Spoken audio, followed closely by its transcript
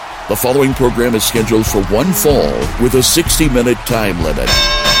The following program is scheduled for one fall with a 60-minute time limit.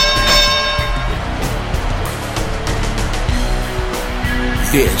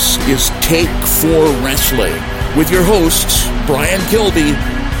 This is Take 4 Wrestling with your hosts, Brian Kilby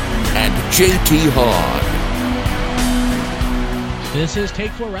and JT Hogg. This is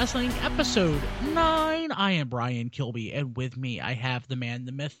Take 4 Wrestling, episode 9. I am Brian Kilby, and with me I have the man,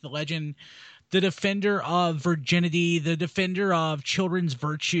 the myth, the legend, the defender of virginity, the defender of children's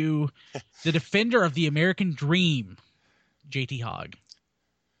virtue, the defender of the American dream, JT Hogg.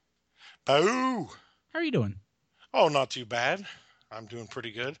 Boo! How are you doing? Oh, not too bad. I'm doing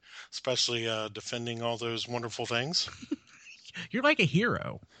pretty good, especially defending all those wonderful things. You're like a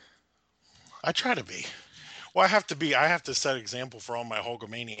hero. I try to be. Well, I have to be. I have to set example for all my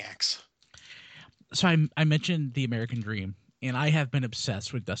Hulkamaniacs. So I mentioned the American dream, and I have been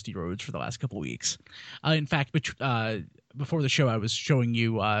obsessed with Dusty Rhodes for the last couple of weeks. In fact, before the show, I was showing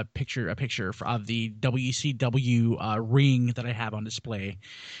you a picture of the WCW ring that I have on display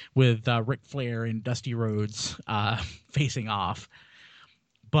with Ric Flair and Dusty Rhodes facing off.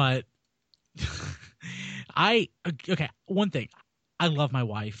 But one thing, I love my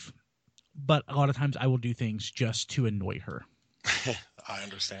wife, but a lot of times I will do things just to annoy her. I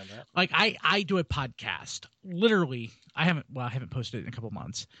understand that. Like I do a podcast. Literally, I haven't posted it in a couple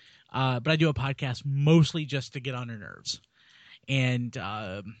months. But I do a podcast mostly just to get on her nerves. And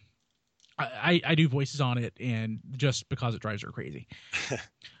I do voices on it, and just because it drives her crazy.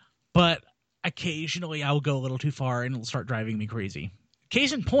 But occasionally I will go a little too far and it'll start driving me crazy.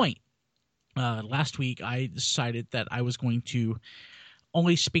 Case in point, last week I decided that I was going to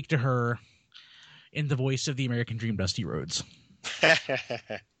only speak to her in the voice of the American Dream, Dusty Rhodes.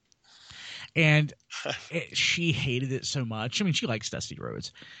 And she hated it so much. I mean, she likes Dusty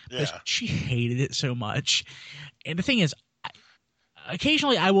Rhodes, but she hated it so much. And the thing is,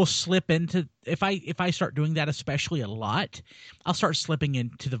 occasionally I will slip into, if I start doing that, especially a lot, I'll start slipping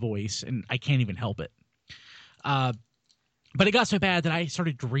into the voice, and I can't even help it. But it got so bad that I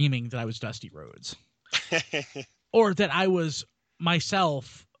started dreaming that I was Dusty Rhodes, or that I was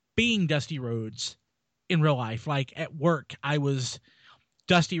myself being Dusty Rhodes in real life. Like at work, I was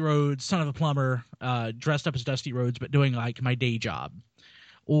Dusty Rhodes, son of a plumber, dressed up as Dusty Rhodes, but doing like my day job.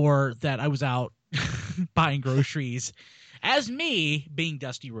 Or that I was out buying groceries as me being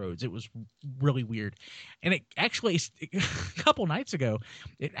Dusty Rhodes. It was really weird. And it actually, a couple nights ago,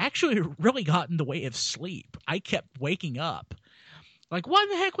 it actually really got in the way of sleep. I kept waking up. Like, what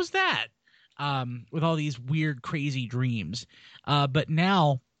the heck was that? With all these weird, crazy dreams. But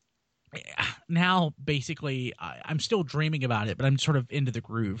now basically I'm still dreaming about it, but I'm sort of into the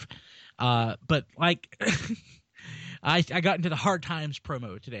groove. But like I got into the Hard Times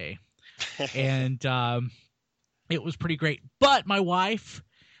promo today, and it was pretty great. But my wife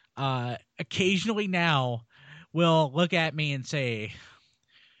occasionally now will look at me and say,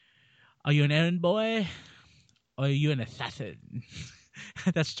 "Are you an errand boy? Or are you an assassin?"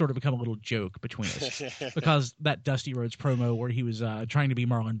 That's sort of become a little joke between us because that Dusty Rhodes promo where he was trying to be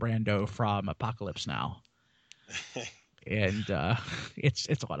Marlon Brando from Apocalypse Now, and it's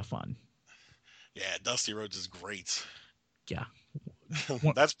a lot of fun. Yeah, Dusty Rhodes is great. Yeah,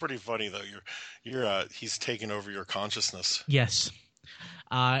 that's pretty funny though. You're he's taken over your consciousness. Yes,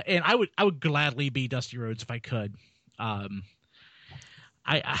 and I would gladly be Dusty Rhodes if I could. I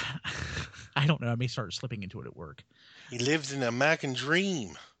don't know. I may start slipping into it at work. He lives in the American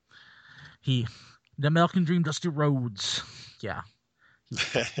dream. The American Dream, Dusty Rhodes. Yeah,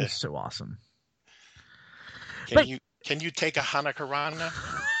 he's so awesome. Can you take a Hanakarana?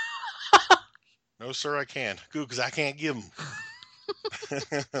 No, sir, I can't. Good, because I can't give him.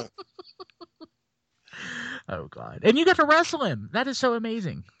 Oh God! And you got to wrestle him. That is so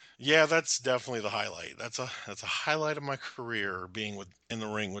amazing. Yeah, that's definitely the highlight. That's a highlight of my career, being in the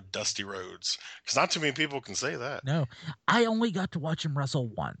ring with Dusty Rhodes. Because not too many people can say that. No, I only got to watch him wrestle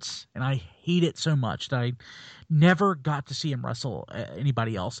once, and I hate it so much that I never got to see him wrestle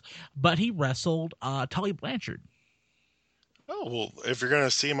anybody else. But he wrestled Tully Blanchard. Oh, well, if you're going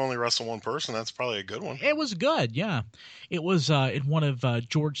to see him only wrestle one person, that's probably a good one. It was good, yeah. It was in one of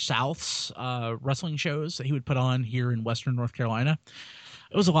George South's wrestling shows that he would put on here in Western North Carolina.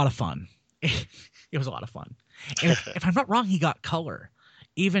 It was a lot of fun. It was a lot of fun. And if I'm not wrong, he got color,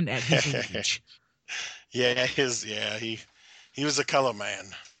 even at his age. Yeah, he was a color man,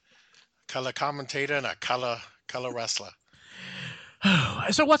 color commentator, and a color wrestler.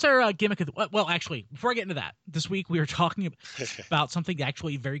 So what's our gimmick? Well, actually, before I get into that, this week we were talking about something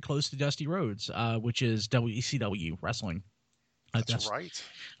actually very close to Dusty Rhodes, which is WCW wrestling. That's right.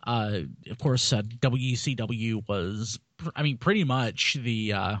 Of course, WCW was, pretty much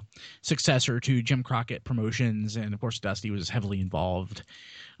the successor to Jim Crockett Promotions, and of course, Dusty was heavily involved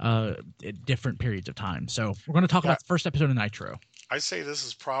at different periods of time. So we're going to talk about the first episode of Nitro. I say this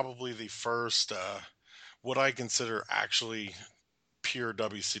is probably the first, what I consider actually pure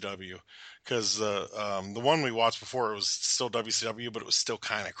WCW, because the one we watched before, it was still WCW, but it was still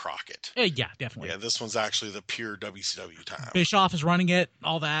kind of Crockett. Yeah, definitely. Yeah, this one's actually the pure WCW time. Bischoff is running it,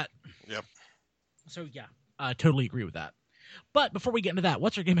 all that. Yep. So yeah, I totally agree with that. But before we get into that,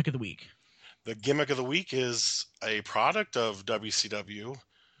 what's our gimmick of the week? The gimmick of the week is a product of WCW,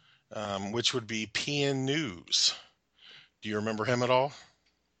 which would be PN News. Do you remember him at all?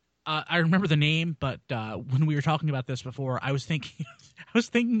 I remember the name, but when we were talking about this before, I was thinking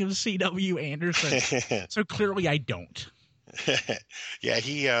of C.W. Anderson. So clearly, I don't. Yeah,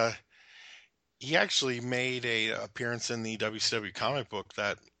 he actually made a appearance in the WCW comic book.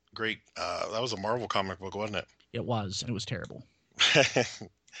 That was a Marvel comic book, wasn't it? It was, and it was terrible.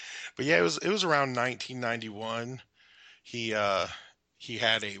 But yeah, it was around 1991. He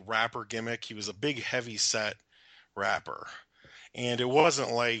had a rapper gimmick. He was a big, heavy set rapper. And it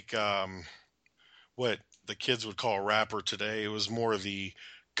wasn't like what the kids would call a rapper today. It was more the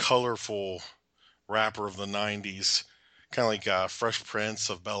colorful rapper of the 90s, kind of like Fresh Prince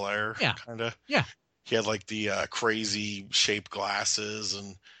of Bel-Air. Yeah. Kind of. Yeah. He had like the crazy shaped glasses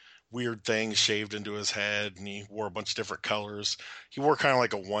and weird things shaved into his head, and he wore a bunch of different colors. He wore kind of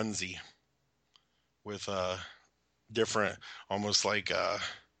like a onesie with different, almost like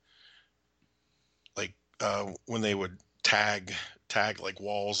when they would tag like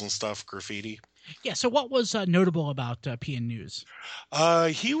walls and stuff, graffiti. Yeah. So what was notable about PN News?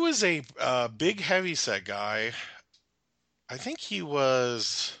 He was a big heavy set guy. I think he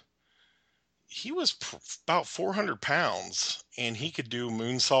was about 400 pounds, and he could do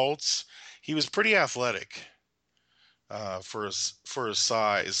moonsaults. He was pretty athletic for his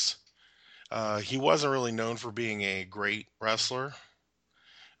size. He wasn't really known for being a great wrestler.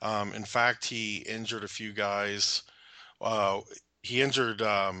 In fact, he injured a few guys. He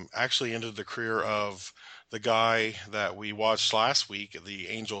actually ended the career of the guy that we watched last week, the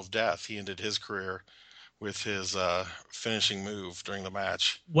Angel of Death. He ended his career with his finishing move during the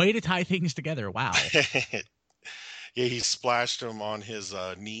match. Way to tie things together. Wow. Yeah, he splashed him on his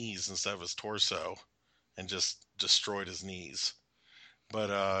knees instead of his torso and just destroyed his knees.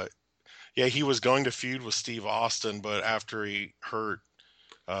 But yeah, he was going to feud with Steve Austin, but after he hurt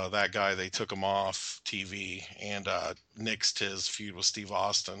that guy, they took him off TV and nixed his feud with Steve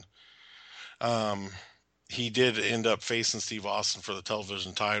Austin. He did end up facing Steve Austin for the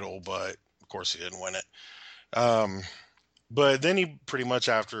television title, but of course he didn't win it. But then he pretty much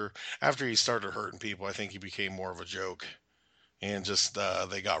after he started hurting people, I think he became more of a joke, and just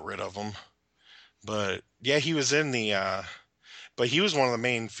they got rid of him. But yeah, he was in the but he was one of the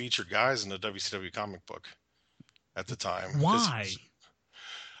main featured guys in the WCW comic book at the time. Why?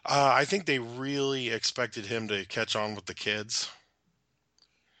 I think they really expected him to catch on with the kids.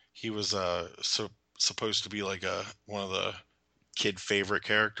 He was supposed to be like one of the kid favorite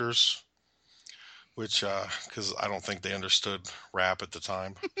characters, which because I don't think they understood rap at the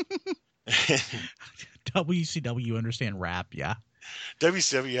time. WCW understand rap, yeah.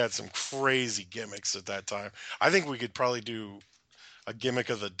 WCW had some crazy gimmicks at that time. I think we could probably do a gimmick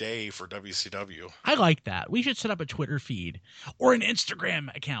of the day for WCW. I like that. We should set up a Twitter feed or an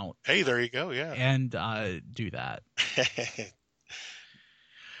Instagram account. Hey, there you go. Yeah. And do that.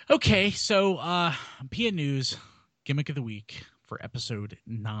 Okay, so PN News, gimmick of the week for episode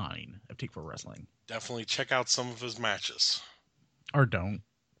 9 of Take 4 Wrestling. Definitely check out some of his matches. Or don't.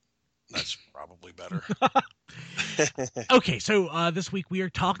 That's probably better. Okay, so this week we are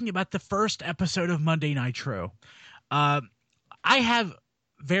talking about the first episode of Monday Nitro. I have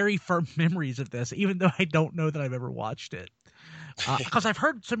very firm memories of this, even though I don't know that I've ever watched it. Because I've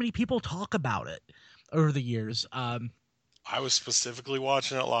heard so many people talk about it over the years. I was specifically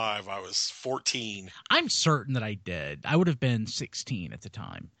watching it live. I was 14. I'm certain that I did. I would have been 16 at the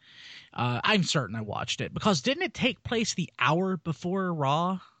time. I'm certain I watched it. Because didn't it take place the hour before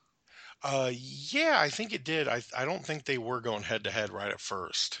Raw? Yeah, I think it did. I don't think they were going head-to-head right at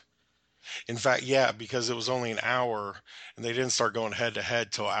first. In fact, yeah, because it was only an hour, and they didn't start going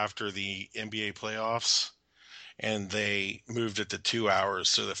head-to-head till after the NBA playoffs, and they moved it to 2 hours.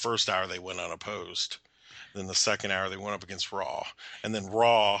 So the first hour they went unopposed. Then the second hour they went up against Raw. And then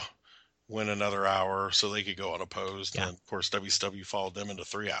Raw went another hour so they could go unopposed. Yeah. And, of course, WCW followed them into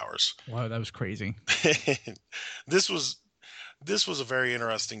 3 hours. Wow, that was crazy. This was a very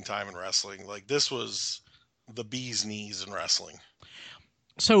interesting time in wrestling. Like, this was the bee's knees in wrestling.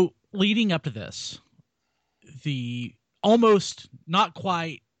 So leading up to this, the almost, not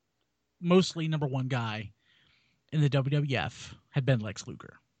quite, mostly number one guy in the WWF had been Lex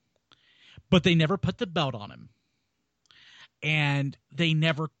Luger. But they never put the belt on him. And they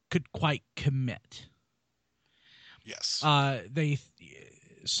never could quite commit. Yes.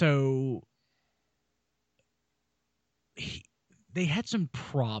 They had some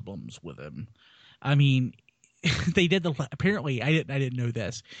problems with him. I mean, they did apparently I didn't know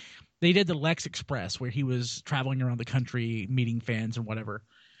this. They did the Lex Express where he was traveling around the country meeting fans and whatever.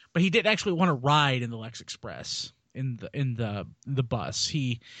 But he didn't actually want to ride in the Lex Express in the bus.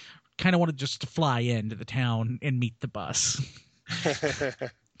 He kind of wanted just to fly into the town and meet the bus.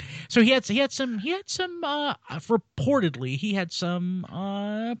 So he had some reportedly he had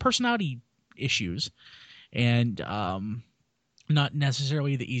some personality issues, and not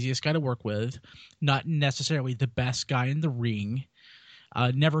necessarily the easiest guy to work with, not necessarily the best guy in the ring,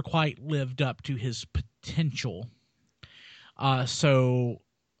 never quite lived up to his potential. So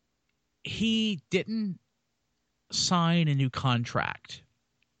he didn't sign a new contract.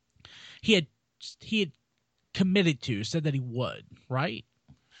 He had committed to, said that he would, right?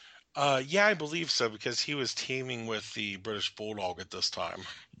 Yeah, I believe so, because he was teaming with the British Bulldog at this time.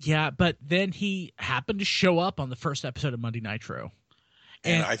 Yeah, but then he happened to show up on the first episode of Monday Nitro.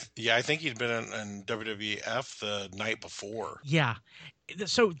 And I think he'd been in WWF the night before. Yeah.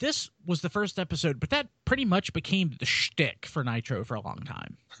 So this was the first episode, but that pretty much became the shtick for Nitro for a long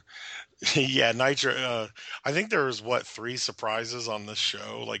time. Yeah, Nitro. I think there was 3 surprises on this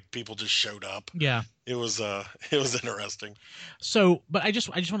show. Like, people just showed up. Yeah, it was interesting. So, but I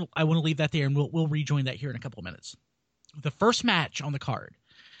want to leave that there, and we'll rejoin that here in a couple of minutes. The first match on the card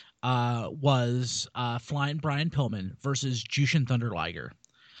was Flying Brian Pillman versus Jushin Thunder Liger,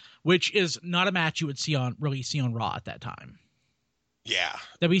 which is not a match you would see on Raw at that time. Yeah,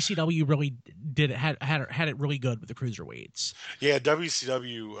 WCW really had it really good with the cruiserweights. Yeah,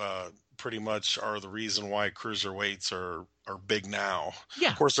 WCW pretty much are the reason why cruiserweights are big now. Yeah,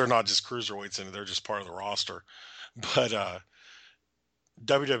 of course they're not just cruiserweights, and they're just part of the roster. But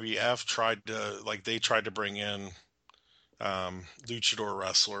WWF tried to bring in luchador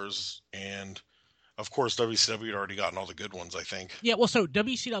wrestlers, and of course WCW had already gotten all the good ones, I think. Yeah, well, so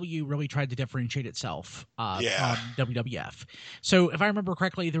WCW really tried to differentiate itself from WWF. So if I remember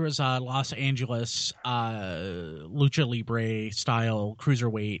correctly, there was a Los Angeles Lucha Libre style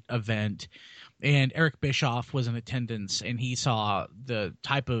cruiserweight event, and Eric Bischoff was in attendance, and he saw the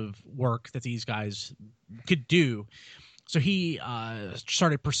type of work that these guys could do. So he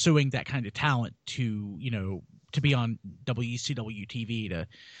started pursuing that kind of talent to be on WCW TV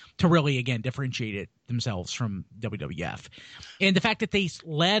to really, again, differentiate it themselves from WWF. And the fact that they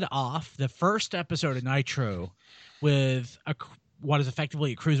led off the first episode of Nitro with what is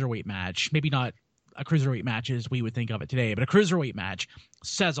effectively a cruiserweight match, maybe not a cruiserweight match as we would think of it today, but a cruiserweight match,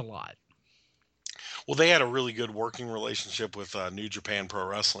 says a lot. Well, they had a really good working relationship with New Japan Pro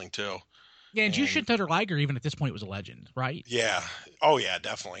Wrestling, too. Yeah, and Jushin Thunder Liger, even at this point, was a legend, right? Yeah. Oh, yeah,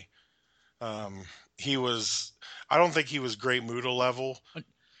 definitely. He was... I don't think he was Great Muta level, but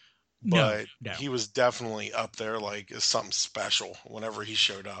no. He was definitely up there, like, as something special whenever he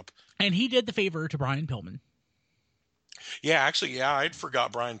showed up. And he did the favor to Brian Pillman. Yeah, actually, I'd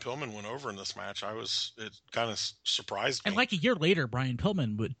forgot Brian Pillman went over in this match. It kind of surprised me. And like a year later, Brian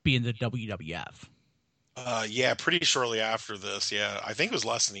Pillman would be in the WWF. Yeah, pretty shortly after this. Yeah, I think it was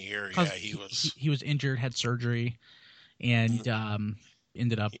less than a year. Yeah, he was injured, had surgery, and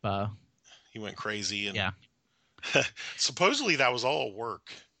ended up. He went crazy, and yeah. Supposedly that was all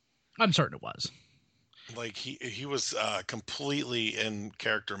work. I'm certain it was. Like he was completely in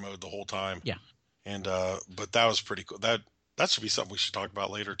character mode the whole time. Yeah. And but that was pretty cool. That should be something we should talk about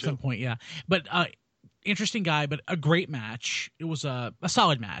later too. At some point, yeah. But interesting guy, but a great match. It was a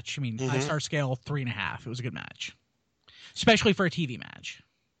solid match. I mean, 5-star scale, 3.5. It was a good match, especially for a TV match.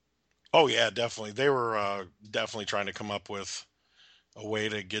 Oh yeah, definitely. They were definitely trying to come up with a way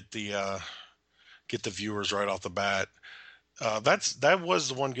to get the viewers right off the bat. That was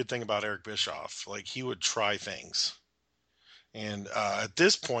the one good thing about Eric Bischoff. Like, he would try things. And at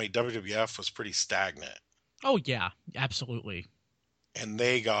this point, WWF was pretty stagnant. Oh, yeah, absolutely. And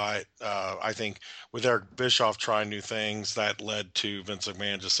they got, I think, with Eric Bischoff trying new things, that led to Vince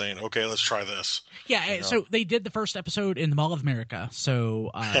McMahon just saying, okay, let's try this. Yeah, so they did the first episode in the Mall of America.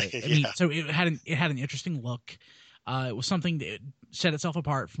 So, so it had an interesting look. It was something that set itself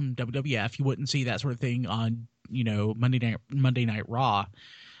apart from WWF. You wouldn't see that sort of thing on, Monday Night Raw.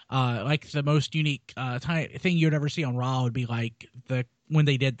 Like the most unique thing you'd ever see on Raw would be like the when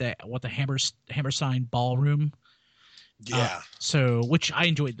they did the Hammerstein Ballroom. Yeah. So which I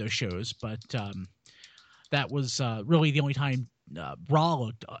enjoyed those shows, but that was really the only time Raw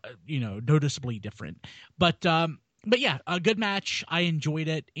looked noticeably different. But yeah, a good match. I enjoyed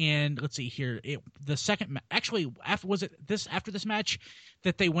it. And let's see here. The second actually after this match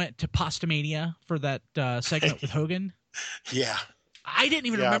that they went to Postomania for that segment with Hogan? Yeah. I didn't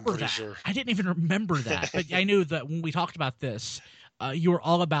even remember that. Sure. I didn't even remember that. But I knew that when we talked about this, you were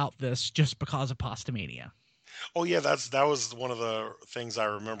all about this just because of Postomania. Oh yeah, that was one of the things I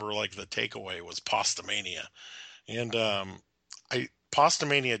remember. Like the takeaway was Postomania, and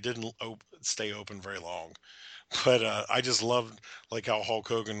Postomania didn't stay open very long. But I just loved like how Hulk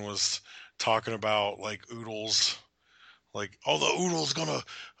Hogan was talking about like oodles, like Hulk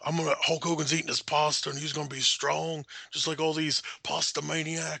Hogan's eating his pasta and he's gonna be strong, just like all these pasta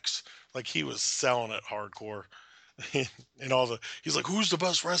maniacs. Like he was selling it hardcore, and he's like, who's the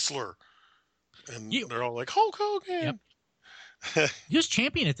best wrestler? And they're all like Hulk Hogan. Yep. He was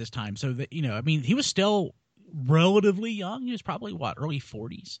champion at this time, so that he was still relatively young. He was probably early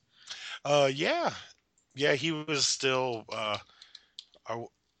 40s. Yeah, he was still. I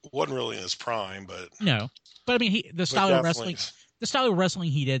wasn't really in his prime, but no. But I mean, the style of wrestling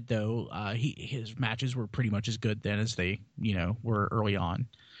he did, though, his matches were pretty much as good then as they were early on.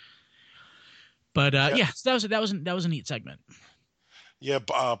 But so that was a neat segment. Yeah,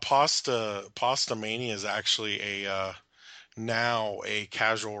 Pasta Mania is actually now a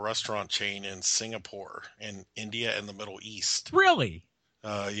casual restaurant chain in Singapore, in India, and the Middle East. Really?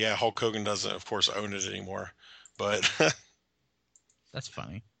 Yeah, Hulk Hogan doesn't, of course, own it anymore, but that's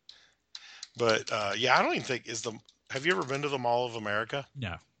funny. But yeah, I don't even think have you ever been to the Mall of America?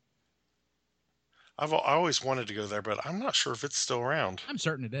 No. I always wanted to go there, but I'm not sure if it's still around. I'm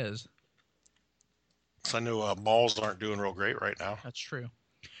certain it is. So I know malls aren't doing real great right now. That's true.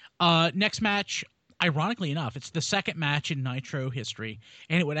 Next match, ironically enough, it's the second match in Nitro history,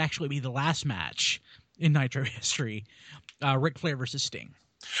 and it would actually be the last match in Nitro history. Ric Flair versus Sting.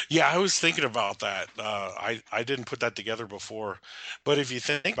 Yeah, I was thinking about that. I didn't put that together before, but if you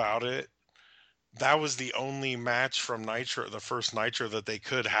think about it, that was the only match from Nitro, the first Nitro that they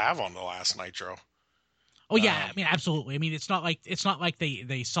could have on the last Nitro. Oh yeah, I mean absolutely. I mean it's not like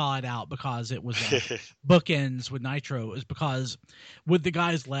they saw it out because it was bookends with Nitro. It was because with the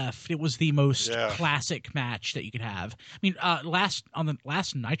guys left, it was the most classic match that you could have. I mean, on the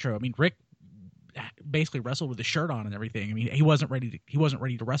last Nitro, I mean Rick basically wrestled with the shirt on and everything. I mean he wasn't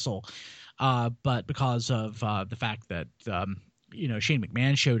ready to wrestle, but because of the fact that Shane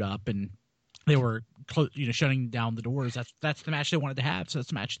McMahon showed up and they were shutting down the doors. That's the match they wanted to have, so that's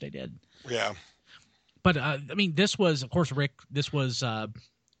the match they did. Yeah. But I mean, this was, of course, Rick. This was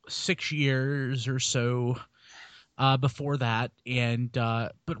 6 years or so before that, and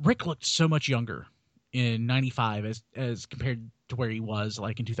but Rick looked so much younger in '95 as compared to where he was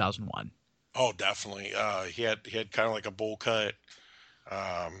like in 2001. Oh, definitely. He had kind of like a bowl cut.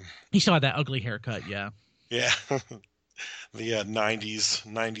 He still had that ugly haircut. Yeah. Yeah. The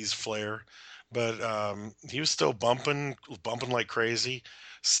 '90s flair, but he was still bumping like crazy.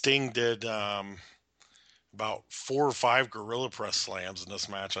 Sting did. About 4 or 5 gorilla press slams in this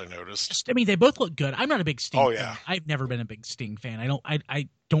match, I noticed. I mean, they both look good. I'm not a big Sting fan. Yeah. I've never been a big Sting fan. I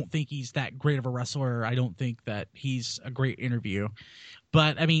don't think he's that great of a wrestler. I don't think that he's a great interview.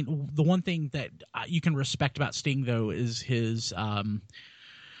 But I mean, the one thing that you can respect about Sting, though, is his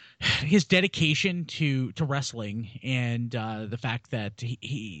dedication to wrestling and the fact that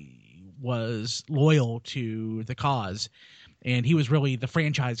he was loyal to the cause, and he was really the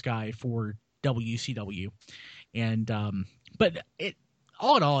franchise guy for WCW, and but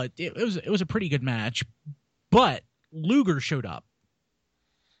all in all, it was a pretty good match. But Luger showed up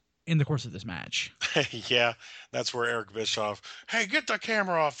in the course of this match. Yeah, that's where Eric Bischoff. Hey, get the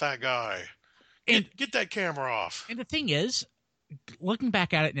camera off that guy. Get that camera off. And the thing is, looking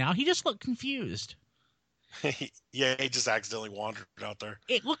back at it now, he just looked confused. Yeah, he just accidentally wandered out there.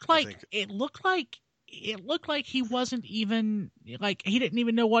 It looked like he wasn't even like he didn't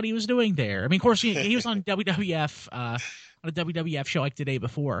even know what he was doing there. I mean, of course, he was on WWF on a WWF show like the day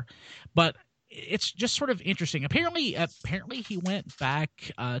before, but it's just sort of interesting. Apparently, he went back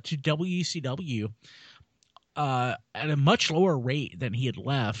to WCW at a much lower rate than he had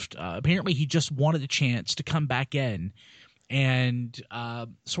left. Apparently, he just wanted a chance to come back in and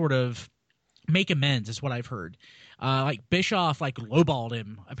sort of make amends, is what I've heard. Like Bischoff lowballed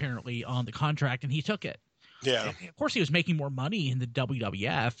him apparently on the contract, and he took it. Yeah. And of course, he was making more money in the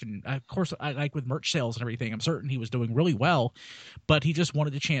WWF, and of course, like with merch sales and everything, I'm certain he was doing really well. But he just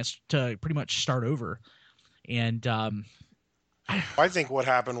wanted a chance to pretty much start over. And I think what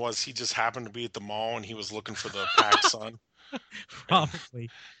happened was he just happened to be at the mall and he was looking for the PacSun. And Probably.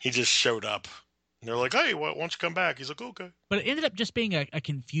 he just showed up. And they're like, hey, why don't you come back? He's like, okay. But it ended up just being a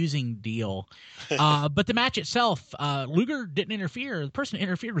confusing deal. But the match itself, Luger didn't interfere. The person that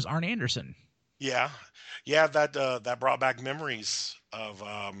interfered was Arn Anderson. Yeah. That brought back memories of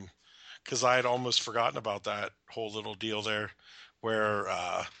because I had almost forgotten about that whole little deal there where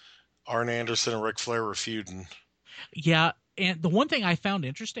Arn Anderson and Ric Flair were feuding. Yeah, and the one thing I found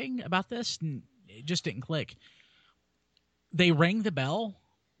interesting about this, and it just didn't click, they rang the bell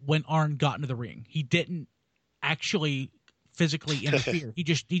when Arn got into the ring. He didn't actually physically interfere. He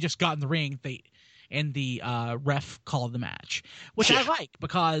just got in the ring. The ref called the match, which I like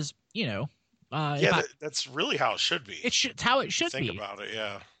because that's really how it should be. It's how it should be. Think about it,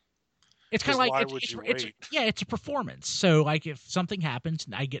 yeah. It's kind of like why would you wait? It's a performance. So like if something happens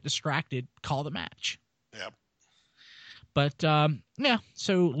and I get distracted, call the match. Yep. But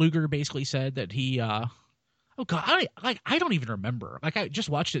so Luger basically said that he oh god, I don't even remember. Like I just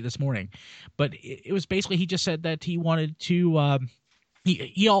watched it this morning, but it was basically he just said that he wanted to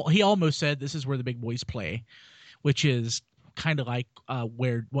he almost said this is where the big boys play, which is kind of like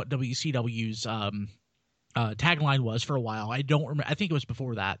what WCW's tagline was for a while. I don't remember. I think it was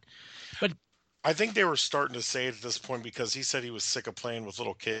before that, but I think they were starting to say it at this point because he said he was sick of playing with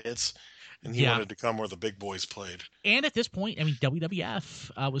little kids. And he wanted to come where the big boys played. And at this point, I mean,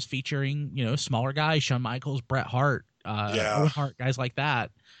 WWF was featuring, smaller guys, Shawn Michaels, Bret Hart, Owen Hart, guys like that.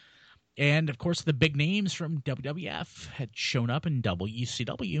 And, of course, the big names from WWF had shown up in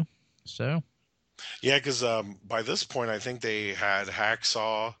WCW. So. Yeah, because by this point, I think they had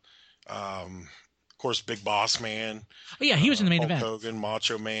Hacksaw, of course, Big Boss Man. Oh, yeah, he was in the main Hulk event. Hogan,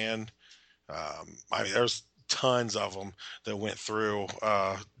 Macho Man. I mean, there's tons of them that went through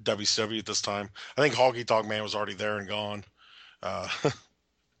WCW at this time. I think Honky Tonk Man was already there and gone.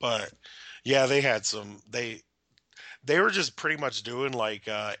 But yeah, they had some. They were just pretty much doing like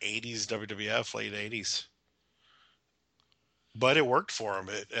 80s WWF, late 80s. But it worked for them.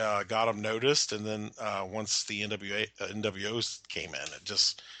 It got them noticed, and then once the NWOs came in, it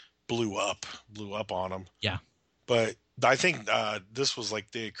just blew up on them. Yeah. But I think this was like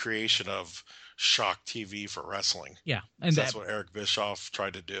the creation of Shock TV for wrestling. Yeah, and that's what Eric Bischoff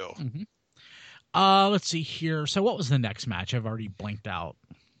tried to do. Mm-hmm. Let's see here. So, what was the next match? I've already blanked out.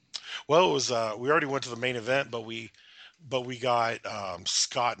 Well, it was we already went to the main event, but we got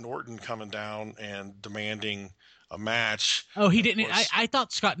Scott Norton coming down and demanding a match. Oh, he didn't. I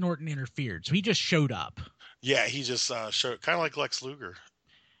thought Scott Norton interfered, so he just showed up. Yeah, he just showed, kind of like Lex Luger.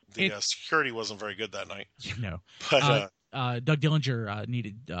 The security wasn't very good that night. No, but Doug Dillinger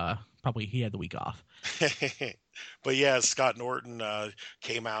needed probably he had the week off. But yeah, Scott Norton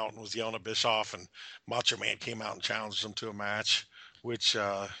came out and was yelling at Bischoff, and Macho Man came out and challenged him to a match, which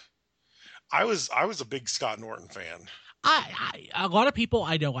I was a big Scott Norton fan. A lot of people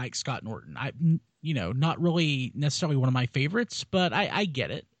I don't like Scott Norton. Not really necessarily one of my favorites, but I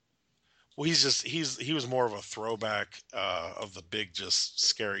get it. Well, he was more of a throwback of the big, just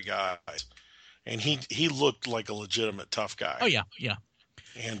scary guys, and he looked like a legitimate tough guy. Oh yeah, yeah.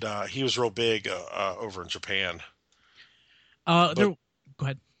 And he was real big over in Japan. Go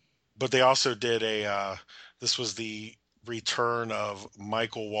ahead. But they also did this was the return of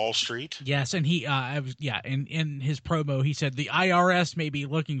Michael Wall Street. Yes, and he in his promo he said the IRS may be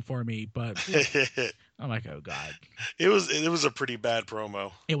looking for me, but I'm like, oh god. It was a pretty bad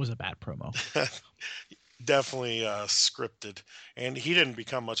promo. It was a bad promo. Definitely scripted, and he didn't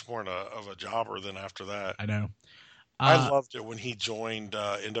become much more of a jobber than after that. I know. I loved it when he joined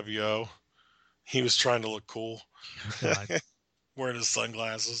NWO. He was trying to look cool, wearing his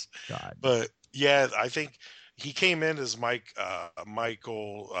sunglasses. God. But yeah, I think he came in as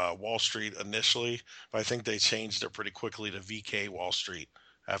Michael Wall Street initially, but I think they changed it pretty quickly to VK Wall Street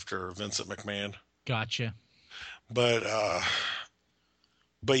after Vincent McMahon. Gotcha. But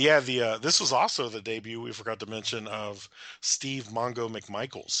yeah, this was also the debut, we forgot to mention, of Steve Mongo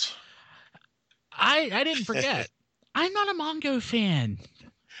McMichaels. I didn't forget. I'm not a Mongo fan.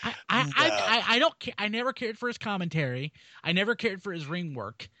 I don't care. I never cared for his commentary. I never cared for his ring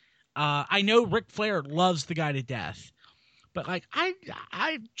work. I know Ric Flair loves the guy to death, but like I'm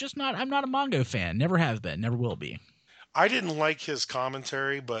not a Mongo fan. Never have been. Never will be. I didn't like his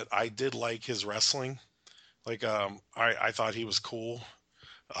commentary, but I did like his wrestling. Like I thought he was cool.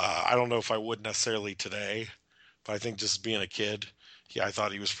 I don't know if I would necessarily today, but I think just being a kid, I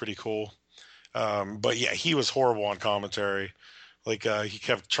thought he was pretty cool. But yeah, he was horrible on commentary. Like he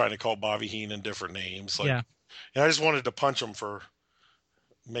kept trying to call Bobby Heenan different names. Like, yeah. And I just wanted to punch him for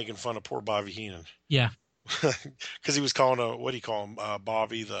making fun of poor Bobby Heenan. Yeah. because he was calling what do you call him?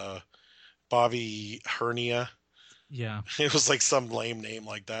 Bobby Hernia. Yeah. It was like some lame name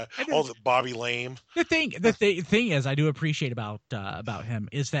like that. And Oh, the Bobby Lame. the thing is, I do appreciate about him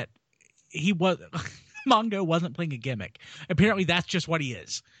is that he was Mongo wasn't playing a gimmick. Apparently, that's just what he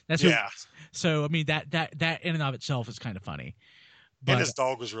is. That's who. Yeah. So I mean that in and of itself is kind of funny. And But his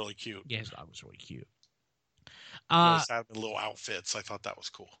dog was really cute. yeah, his dog was really cute. He always had little outfits. I thought that was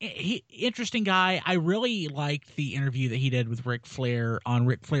cool. Interesting guy. I really liked the interview that he did with Ric Flair on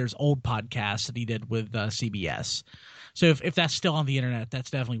Ric Flair's old podcast that he did with CBS. So if that's still on the internet,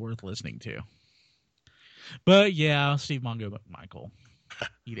 that's definitely worth listening to. But yeah, Steve Mongo McMichael,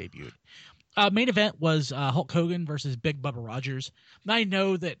 he debuted. Main event was Hulk Hogan versus Big Bubba Rogers. And I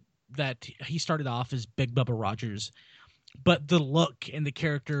know that he started off as Big Bubba Rogers, but the look and the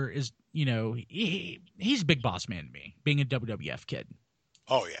character is, he's Big Boss Man to me, being a WWF kid.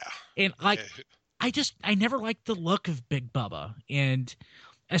 Oh yeah, and I never liked the look of Big Bubba, and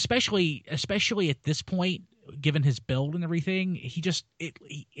especially at this point, given his build and everything, he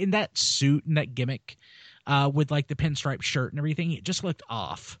in that suit and that gimmick, with like the pinstripe shirt and everything, it just looked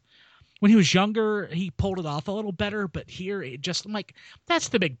off. When he was younger, he pulled it off a little better, but here I'm like, that's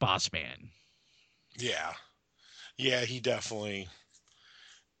the Big Boss Man. Yeah. Yeah, he definitely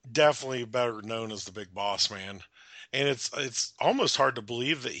better known as the Big Boss Man. And it's almost hard to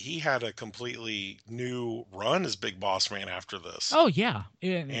believe that he had a completely new run as Big Boss Man after this. Oh yeah.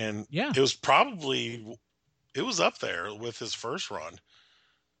 And yeah. it was up there with his first run.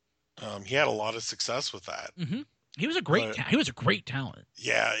 He had a lot of success with that. Mm-hmm. He was a great talent.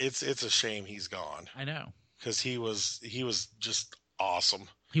 Yeah, it's a shame he's gone. I know. Because he was just awesome.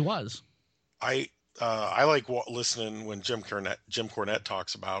 He was. I like listening when Jim Cornette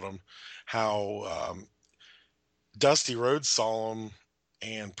talks about him, how Dusty Rhodes saw him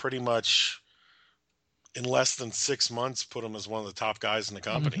and pretty much in less than 6 months put him as one of the top guys in the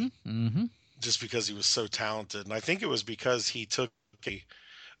company, just because he was so talented. And I think it was because he took a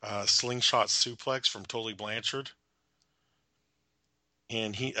slingshot suplex from Tully Blanchard,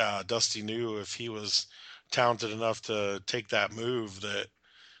 and Dusty knew if he was talented enough to take that move that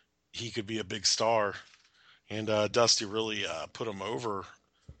he could be a big star. And Dusty really put him over.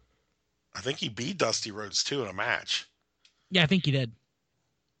 I think he beat Dusty Rhodes too in a match. Yeah, I think he did.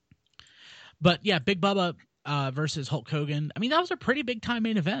 But yeah, Big Bubba versus Hulk Hogan. I mean, that was a pretty big time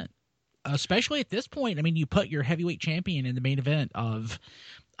main event, especially at this point. I mean, you put your heavyweight champion in the main event of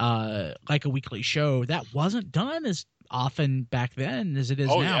like a weekly show. That wasn't done as often back then as it is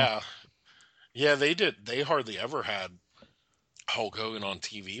now. Yeah. Yeah, they did. They hardly ever had Hulk Hogan on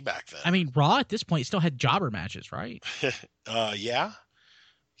TV back then. I mean, Raw at this point still had jobber matches, right? Yeah.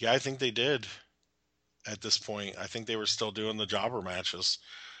 Yeah, I think they did at this point. I think they were still doing the jobber matches.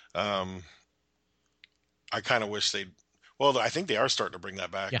 I kind of wish well, I think they are starting to bring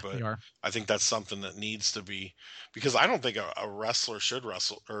that back, but they are. I think that's something that needs to be, because I don't think a wrestler should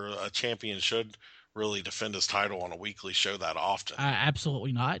wrestle, or a champion should really defend his title on a weekly show that often.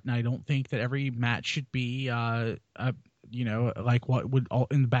 Absolutely not. And I don't think that every match should be, like what would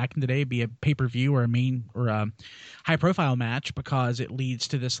back in the day be a pay-per-view or a main or a high-profile match, because it leads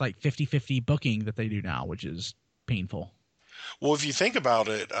to this like 50-50 booking that they do now, which is painful. Well, if you think about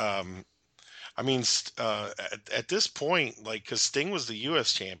it, I mean, at this point, like, because Sting was the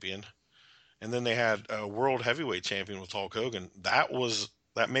U.S. champion, and then they had a world heavyweight champion with Hulk Hogan.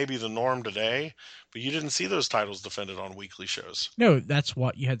 That may be the norm today, but you didn't see those titles defended on weekly shows. No, that's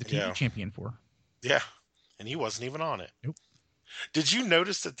what you had the TV champion for. Yeah, and he wasn't even on it. Nope. Did you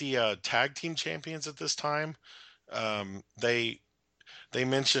notice that the tag team champions at this time, they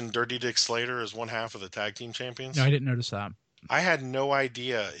mentioned Dirty Dick Slater as one half of the tag team champions? No, I didn't notice that. I had no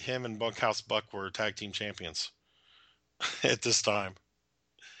idea him and Bunkhouse Buck were tag team champions at this time.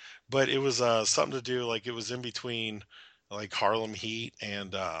 But it was something to do, like, it was in between like Harlem Heat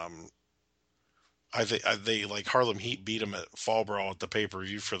and I think they like Harlem Heat beat him at Fall Brawl at the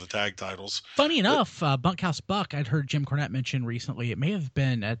pay-per-view for the tag titles. Funny enough, Bunkhouse Buck, I'd heard Jim Cornette mention recently, it may have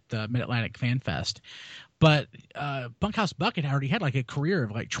been at the Mid-Atlantic Fan Fest, but Bunkhouse Buck had already had like a career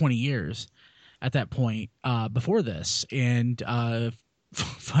of like 20 years at that point before this. And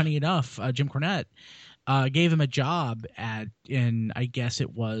funny enough, Jim Cornette gave him a job in I guess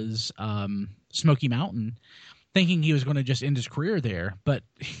it was Smoky Mountain, thinking he was going to just end his career there, but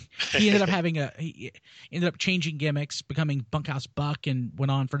he ended up changing gimmicks, becoming Bunkhouse Buck, and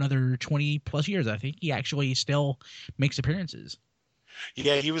went on for another 20 plus years. I think he actually still makes appearances.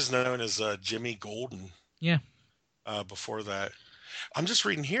 Yeah, he was known as Jimmy Golden. Yeah. Before that, I'm just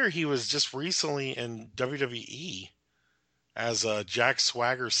reading here, he was just recently in WWE as Jack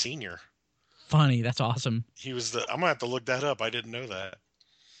Swagger Sr. funny. That's awesome. I'm gonna have to look that up. I didn't know that.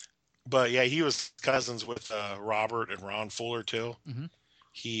 But yeah, he was cousins with Robert and Ron Fuller too. Mm-hmm.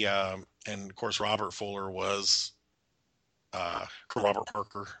 He and of course Robert Fuller was Robert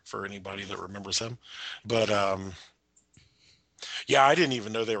Parker for anybody that remembers him. But yeah, I didn't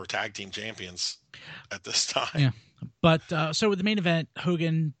even know they were tag team champions at this time. Yeah, but so with the main event,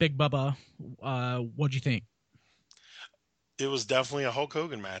 Hogan, Big Bubba, what'd you think? It was definitely a Hulk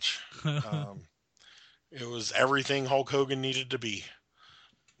Hogan match. It was everything Hulk Hogan needed to be.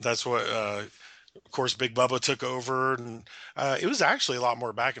 That's what, of course, Big Bubba took over, and it was actually a lot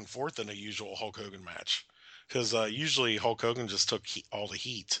more back and forth than a usual Hulk Hogan match, because usually Hulk Hogan just took all the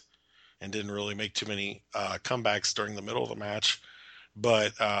heat and didn't really make too many comebacks during the middle of the match.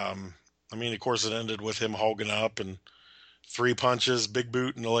 But I mean, of course, it ended with him holding up and 3 punches, big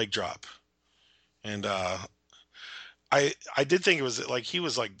boot, and a leg drop. And I did think it was like he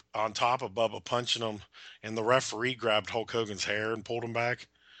was like on top of Bubba punching him, and the referee grabbed Hulk Hogan's hair and pulled him back,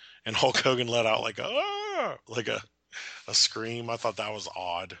 and Hulk Hogan let out like a scream. I thought that was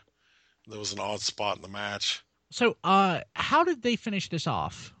odd. There was an odd spot in the match. So, how did they finish this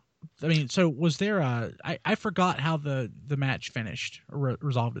off? I mean, so was there I forgot how the match finished or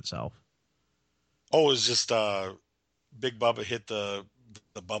resolved itself. Oh, it was just Big Bubba hit the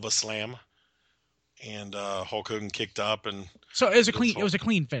Bubba Slam, and Hulk Hogan kicked up, and so it was a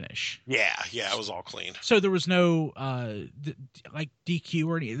clean finish. Yeah, it was all clean. So there was no like DQ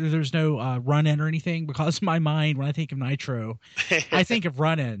or there's no run in or anything, because in my mind when I think of Nitro, I think of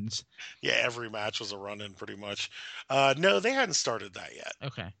run ins. Yeah, every match was a run in pretty much. No, they hadn't started that yet.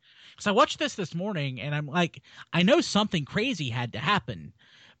 Okay. So I watched this morning, and I'm like, I know something crazy had to happen,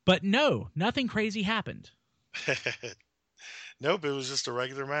 but no, nothing crazy happened. Nope, it was just a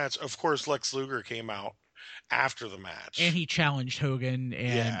regular match. Of course, Lex Luger came out after the match, and he challenged Hogan,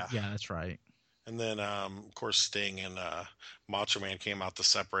 and yeah that's right. And then, of course, Sting and Macho Man came out to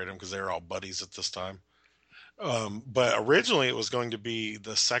separate them because they were all buddies at this time. But originally, it was going to be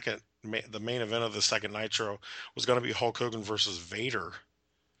the main event of the second Nitro was going to be Hulk Hogan versus Vader.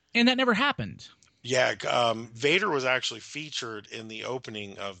 And that never happened. Yeah, Vader was actually featured in the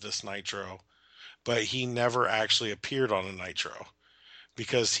opening of this Nitro, but he never actually appeared on a Nitro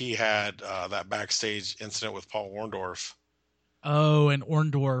because he had that backstage incident with Paul Orndorff. Oh, and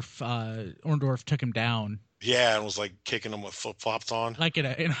Orndorff took him down. Yeah, and was like kicking him with flip-flops on. Like in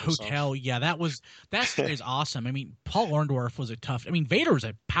a hotel. Yeah, that story is awesome. I mean, Paul Orndorff was Vader was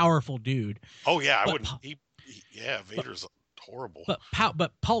a powerful dude. Oh yeah, Vader's horrible. But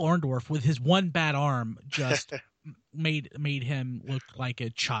Paul Orndorff with his one bad arm just made him look like a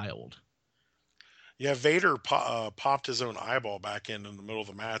child. Yeah, Vader popped his own eyeball back in the middle of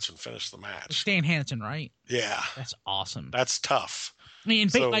the match and finished the match. Stan Hansen, right? Yeah, that's awesome. That's tough. I mean,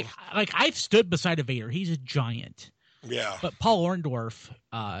 like I've stood beside a Vader. He's a giant. Yeah. But Paul Orndorff,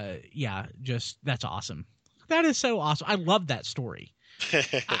 that's awesome. That is so awesome. I love that story.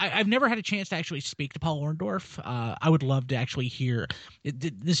 I've never had a chance to actually speak to Paul Orndorff. I would love to actually hear.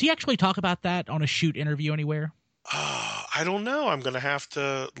 Does he actually talk about that on a shoot interview anywhere? I don't know. I'm going to have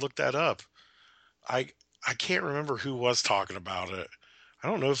to look that up. I can't remember who was talking about it. I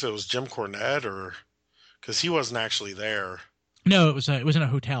don't know if it was Jim Cornette or because he wasn't actually there. No, it was in a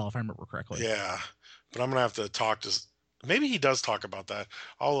hotel, if I remember correctly. Yeah, but I'm gonna have to talk to. Maybe he does talk about that.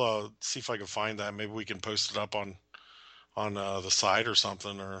 I'll see if I can find that. Maybe we can post it up on the site or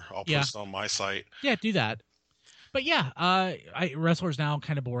something, or I'll post it on my site. Yeah, do that. But yeah, wrestlers now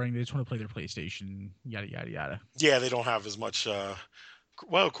kind of boring. They just want to play their PlayStation. Yada yada yada. Yeah, they don't have as much.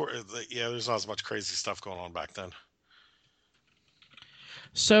 Well, of course, there's not as much crazy stuff going on back then.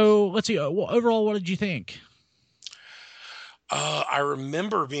 So let's see. Overall, what did you think? I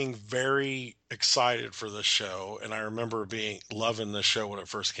remember being very excited for this show, and I remember loving this show when it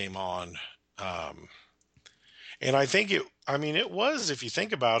first came on. And I think it was, if you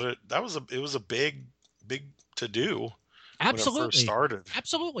think about it, it was a big to do. Absolutely. When it first started.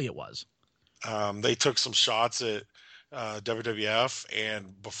 Absolutely, it was. They took some shots at WWF,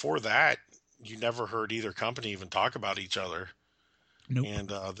 and before that, you never heard either company even talk about each other. Nope. And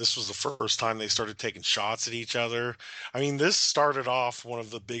this was the first time they started taking shots at each other. I mean, this started off one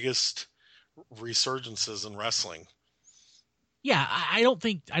of the biggest resurgences in wrestling. Yeah, I don't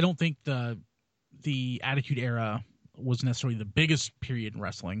think the Attitude Era was necessarily the biggest period in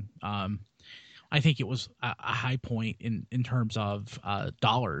wrestling. I think it was a high point in terms of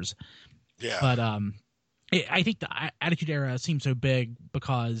dollars. Yeah. But I think the Attitude Era seemed so big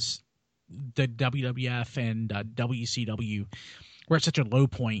because the WWF and WCW were at such a low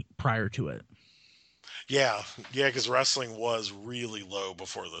point prior to it. Yeah, because wrestling was really low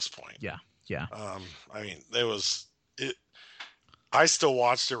before this point. Yeah. I mean, it. I still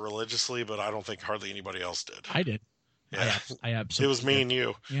watched it religiously, but I don't think hardly anybody else did. I did. Yeah, I it was absolutely me did. and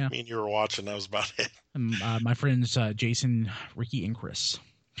you. Yeah. Me and you were watching. That was about it. My friends Jason, Ricky, and Chris.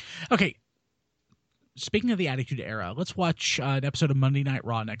 Okay. Speaking of the Attitude Era, let's watch an episode of Monday Night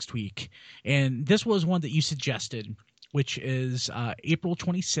Raw next week. And this was one that you suggested, which is April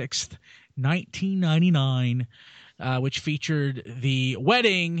 26th, 1999, which featured the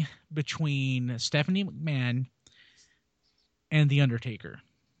wedding between Stephanie McMahon and The Undertaker.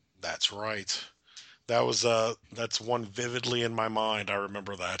 That's right. That's one vividly in my mind. I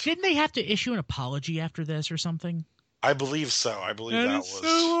remember that. Didn't they have to issue an apology after this or something? I believe so. I believe that was so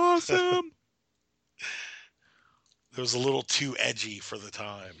awesome. It was a little too edgy for the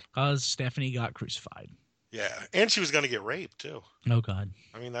time. Because Stephanie got crucified. Yeah, and she was going to get raped too. Oh God.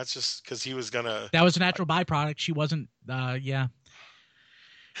 I mean, that's just because he was going to. That was a natural byproduct. She wasn't. Yeah.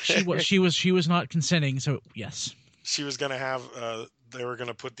 She was not consenting. So yes. She was going to have. They were going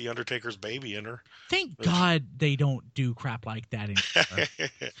to put the Undertaker's baby in her. Thank God they don't do crap like that anymore.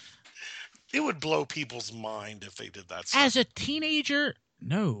 It would blow people's mind if they did that stuff. As a teenager,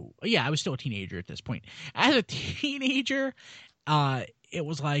 no. Yeah, I was still a teenager at this point. As a teenager, it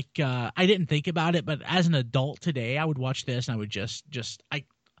was like I didn't think about it, but as an adult today, I would watch this and I would just I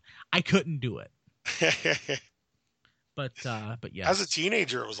couldn't do it. But yeah. As a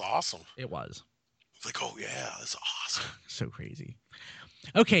teenager, it was awesome. It was. Like, oh yeah, that's awesome. So crazy.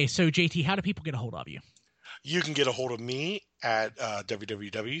 Okay, so JT, how do people get a hold of you? You can get a hold of me at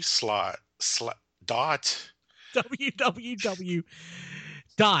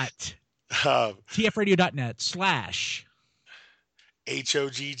www.tfradio.net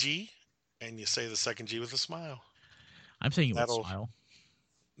 /HOGG, and you say the second G with a smile. I'm saying it with a smile.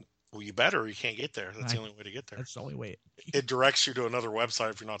 Well, you better. You can't get there. That's the only way to get there. That's the only way. It directs you to another website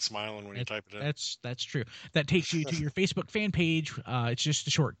if you're not smiling when you type it in. That's true. That takes you to your Facebook fan page. It's just a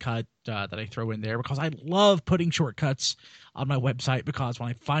shortcut that I throw in there because I love putting shortcuts on my website because when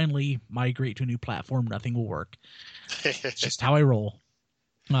I finally migrate to a new platform, nothing will work. It's just how I roll.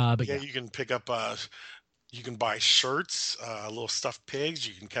 But yeah, you can pick up. You can buy shirts, little stuffed pigs.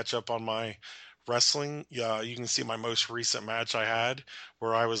 You can catch up on my wrestling. You can see my most recent match I had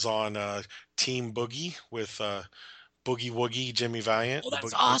where I was on Team Boogie with Boogie Woogie Jimmy Valiant. Oh,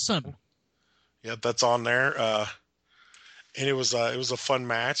 that's awesome. Yeah, that's on there. And it was a fun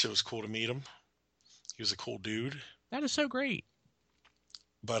match. It was cool to meet him. He was a cool dude. That is so great.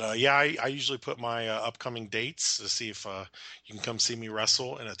 But I usually put my upcoming dates to see if you can come see me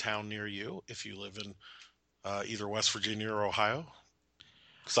wrestle in a town near you if you live in either West Virginia or Ohio.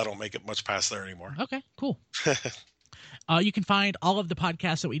 Because I don't make it much past there anymore. Okay, cool. You can find all of the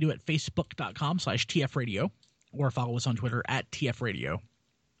podcasts that we do at facebook.com/tfradio or follow us on Twitter at tfradio.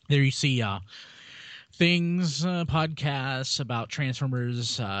 There you see things, podcasts about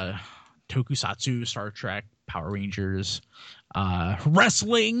Transformers, Tokusatsu, Star Trek, Power Rangers,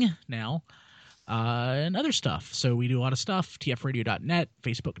 wrestling now, and other stuff. So we do a lot of stuff. tfradio.net,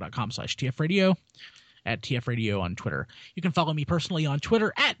 facebook.com/tfradio. At TF on Twitter. You can follow me personally on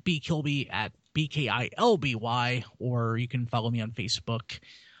Twitter at bkilby at BKILBY, or you can follow me on Facebook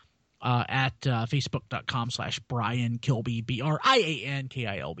at facebook.com/Brian Kilby,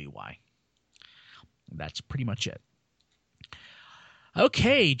 BRIANKILBY. That's pretty much it.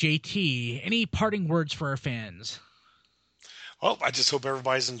 Okay, JT, any parting words for our fans? Well, I just hope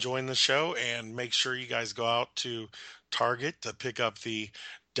everybody's enjoying the show, and make sure you guys go out to Target to pick up the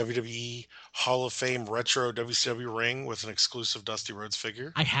WWE Hall of Fame retro WCW ring with an exclusive Dusty Rhodes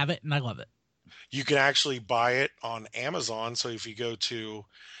figure. I have it and I love it. You can actually buy it on Amazon. So if you go to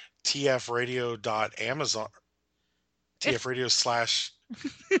tfradio.amazon,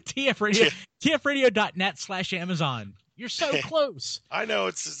 tfradio.net/Amazon. You're so close. I know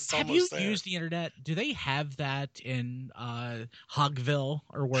it's have almost you there. Used the internet? Do they have that in Hogville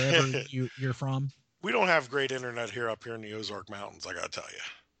or wherever you're from? We don't have great internet up here in the Ozark Mountains, I gotta tell you.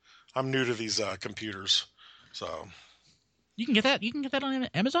 I'm new to these computers, so you can get that. You can get that on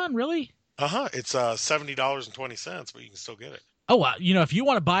Amazon, really? It's $70.20, but you can still get it. Oh, wow. If you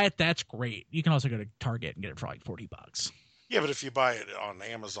want to buy it, that's great. You can also go to Target and get it for like $40. Yeah, but if you buy it on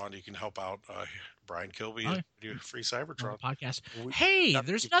Amazon, you can help out Brian Kilby and do free Cybertron podcast. Hey,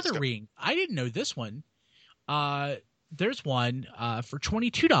 there's another ring. I didn't know this one. There's one for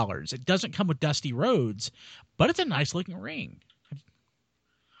 $22. It doesn't come with Dusty Rhodes, but it's a nice looking ring.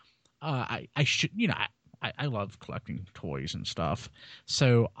 I love collecting toys and stuff,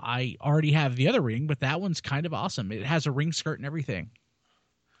 so I already have the other ring, but that one's kind of awesome. It has a ring skirt and everything.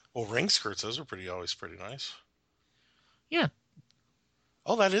 Well, ring skirts, those are always pretty nice. Yeah.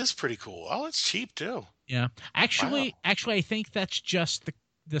 Oh, that is pretty cool. Oh, it's cheap too. Yeah. Actually, Wow. I think that's just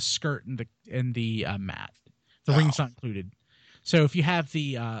the skirt and the mat. The ring's not included. So if you have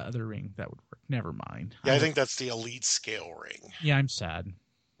the other ring, that would work. Never mind. Yeah, I think that's the elite scale ring. Yeah, I'm sad.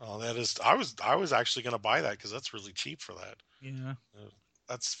 Oh, that is. I was actually going to buy that because that's really cheap for that. Yeah.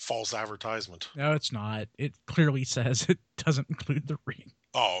 That's false advertisement. No, it's not. It clearly says it doesn't include the ring.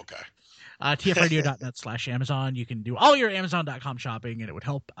 Oh, okay. tfradio.net/Amazon. You can do all your Amazon.com shopping, and it would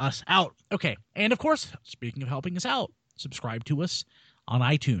help us out. Okay. And of course, speaking of helping us out, subscribe to us on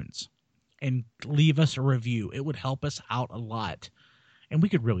iTunes and leave us a review. It would help us out a lot, and we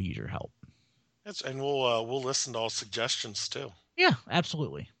could really use your help. And we'll listen to all suggestions too. Yeah,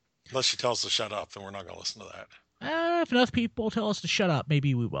 absolutely. Unless you tell us to shut up, then we're not going to listen to that. If enough people tell us to shut up,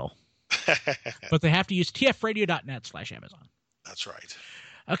 maybe we will. But they have to use tfradio.net/Amazon. That's right.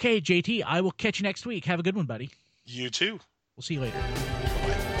 Okay, JT, I will catch you next week. Have a good one, buddy. You too. We'll see you later.